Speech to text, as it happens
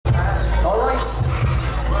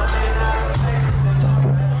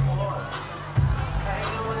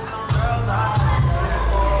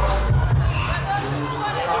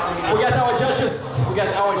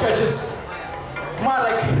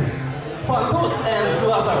applause and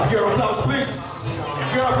glass up. Your applause, please.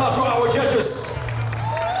 Your applause for our judges.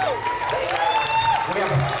 We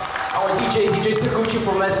have our DJ Serguchi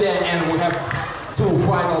from Latvia, and we have two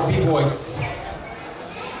final B-boys.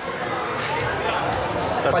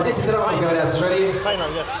 По 10 раундов говорят, жюри.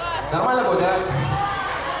 Нормально будет, да?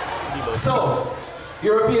 So,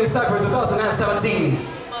 European CYPHER 2017,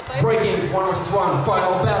 breaking 1v1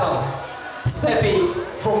 final battle. Stepy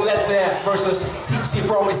from Latvia versus Tipsi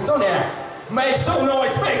from Estonia. Make some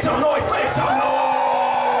noise, make some noise, make some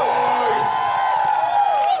noise!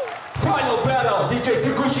 Final battle, DJ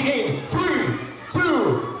Serguchi in 3, 2,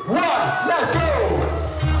 1, let's go!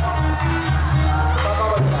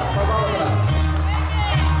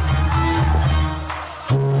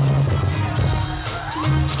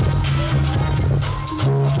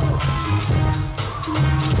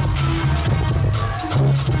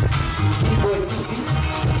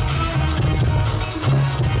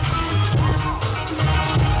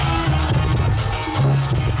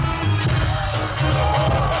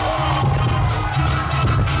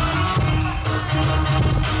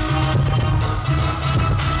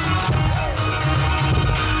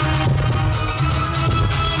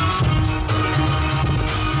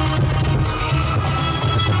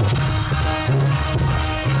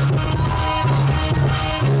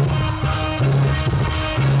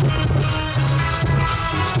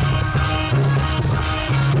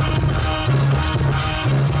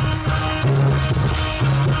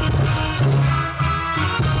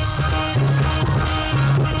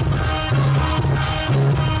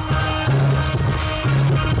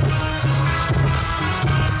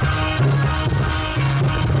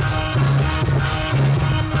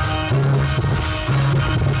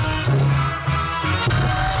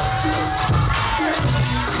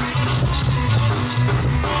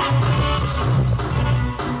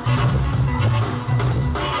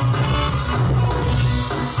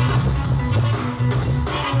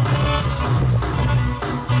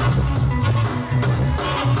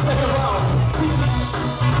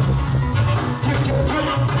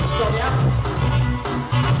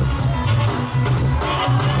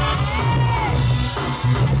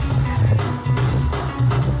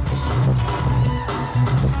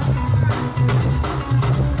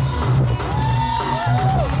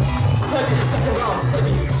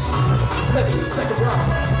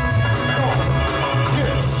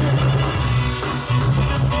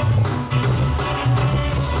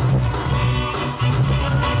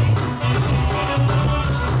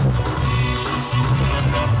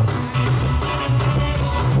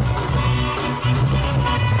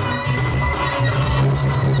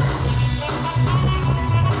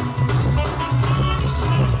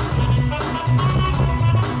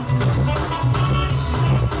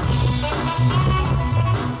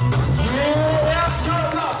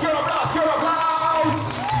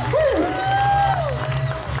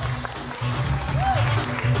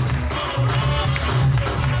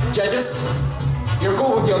 Judges, you're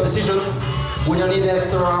cool with your decision. We don't need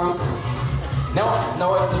extra rounds. No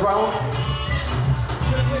extra round.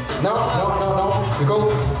 No. You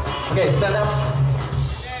cool? Okay, stand up.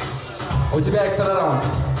 У тебя extra round.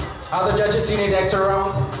 Other judges, you need extra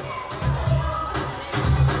rounds.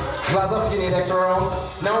 Glazov, you need extra rounds.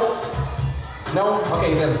 No?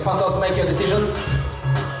 Okay, then Fantos, make your decision.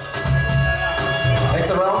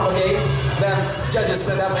 Extra round, okay. Then judges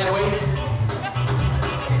stand up anyway.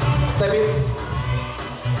 Stepy,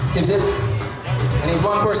 Tipsi, I need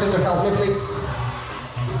one person to help me, please.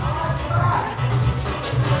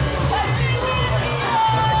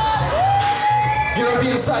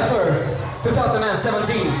 European CYPHER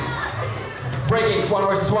 2017, breaking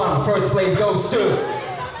 1v1. First place goes to,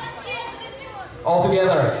 all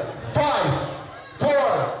together, 5,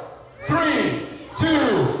 4, 3, 2,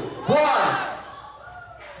 1.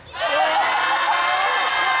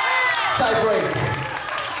 Tie break.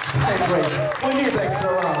 We need extra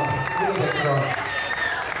round.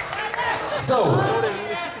 So,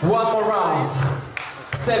 one more round.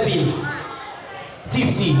 Stepy,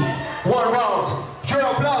 Tipsi, one round. Your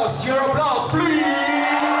applause, please.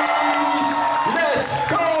 Let's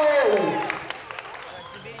go.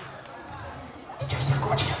 DJ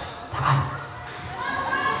Serguchi, давай.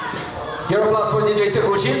 Your applause for DJ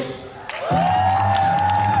Serguchi.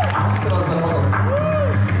 Сразу заработал.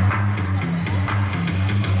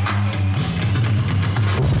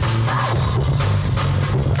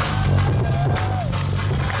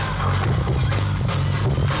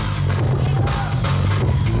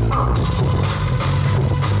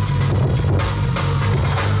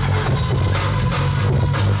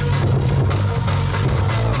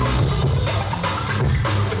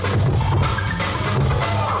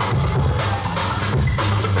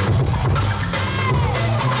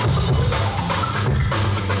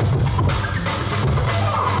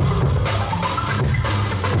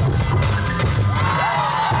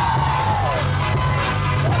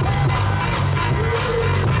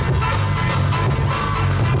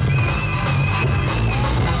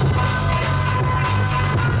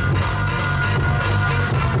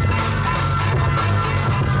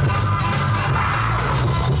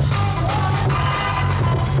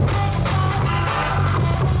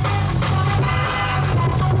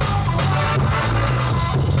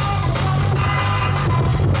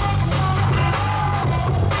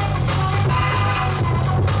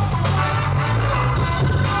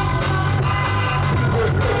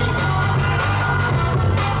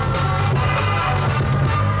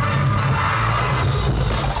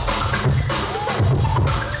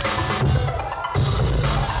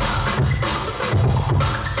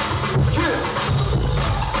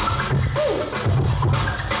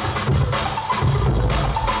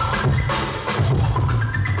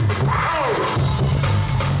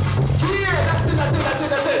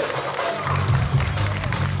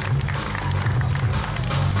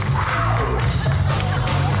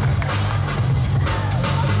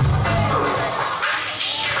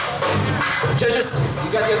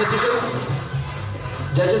 You got your decision?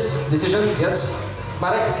 Judges, decision, yes?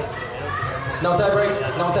 Marek? No tie breaks,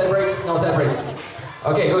 no tie breaks, no tie breaks.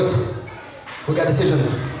 Okay, good. We got decision.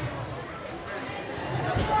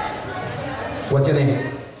 What's your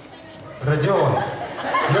name? Rodion.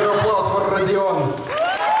 Your applause for Rodion.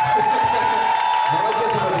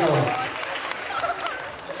 Молодец, Rodion.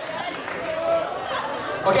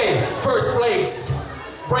 Okay, first place.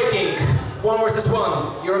 Breaking 1 versus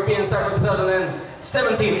 1. European Cypher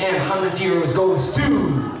 2017 and 100 euros goes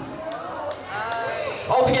to...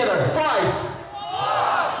 All together, 5,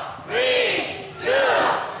 4, 3, 2,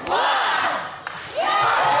 1.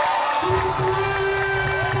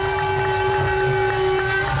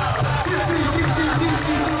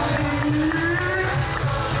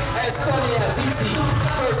 Estonia, Tipsi,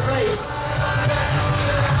 first place.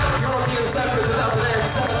 European Cypher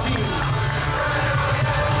 2017.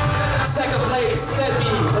 Second place,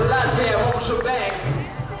 Stepy, Latvia, Motion Bank.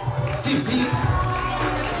 Tipsi,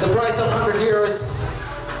 the price of 100 euros.